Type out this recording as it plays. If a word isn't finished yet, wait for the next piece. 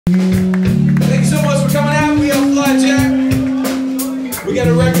Thank you so much for coming out. We are Flyjack. We got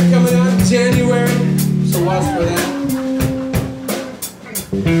a record coming out in January, so watch for that.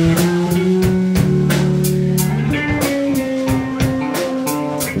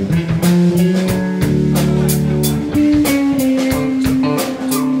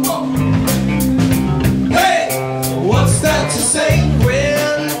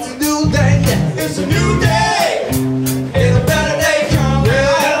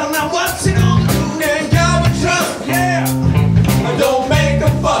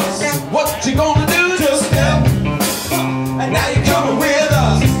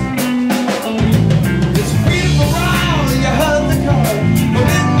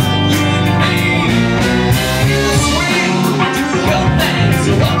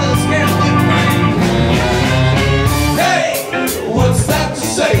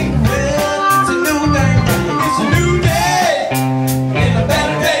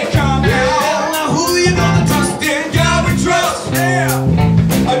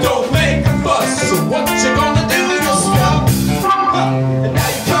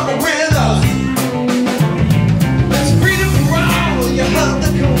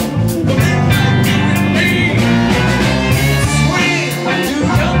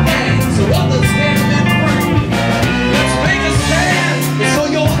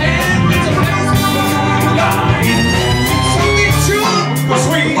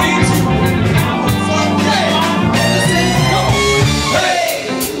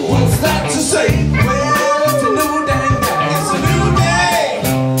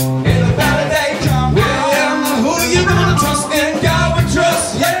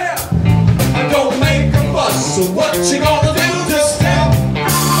 So what you gonna do? Just step,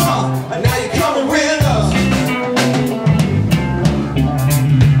 and now you're coming with us.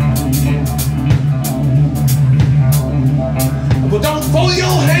 Well, don't fold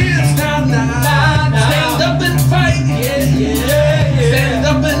your hands now, now. Stand up and fight, yeah, yeah, yeah. Stand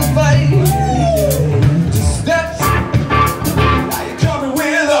up and fight. Just step, now you're coming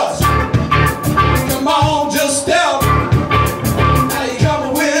with us. Come on, just step. Now you're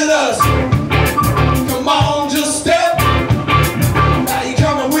coming with us. Come on.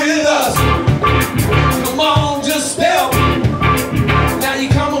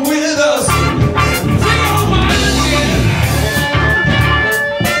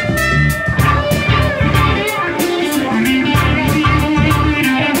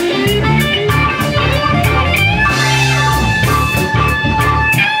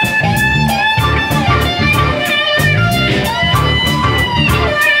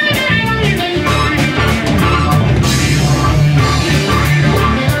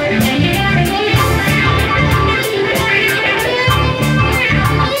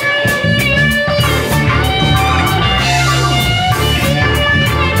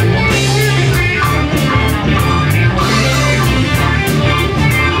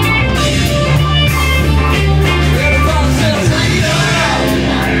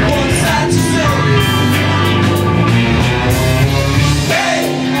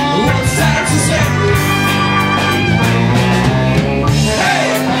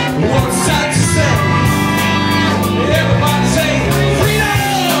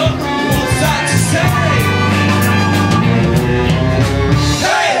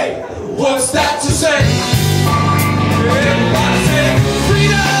 What's that to say? Everybody say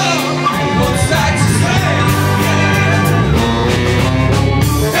freedom. What's that to say?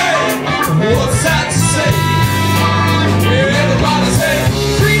 Hey, what's that to say? Everybody say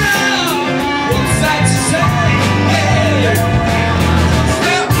freedom. What's that to say? Yeah.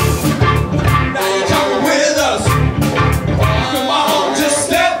 Step. Now you're coming with us. Come on, just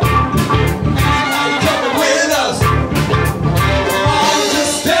step. Now you're coming with us. Come on,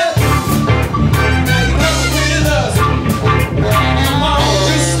 just step.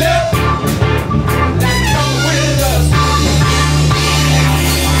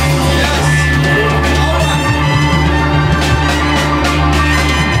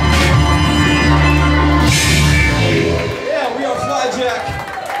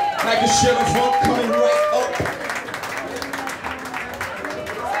 I can share the funk coming right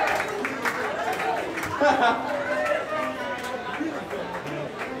up.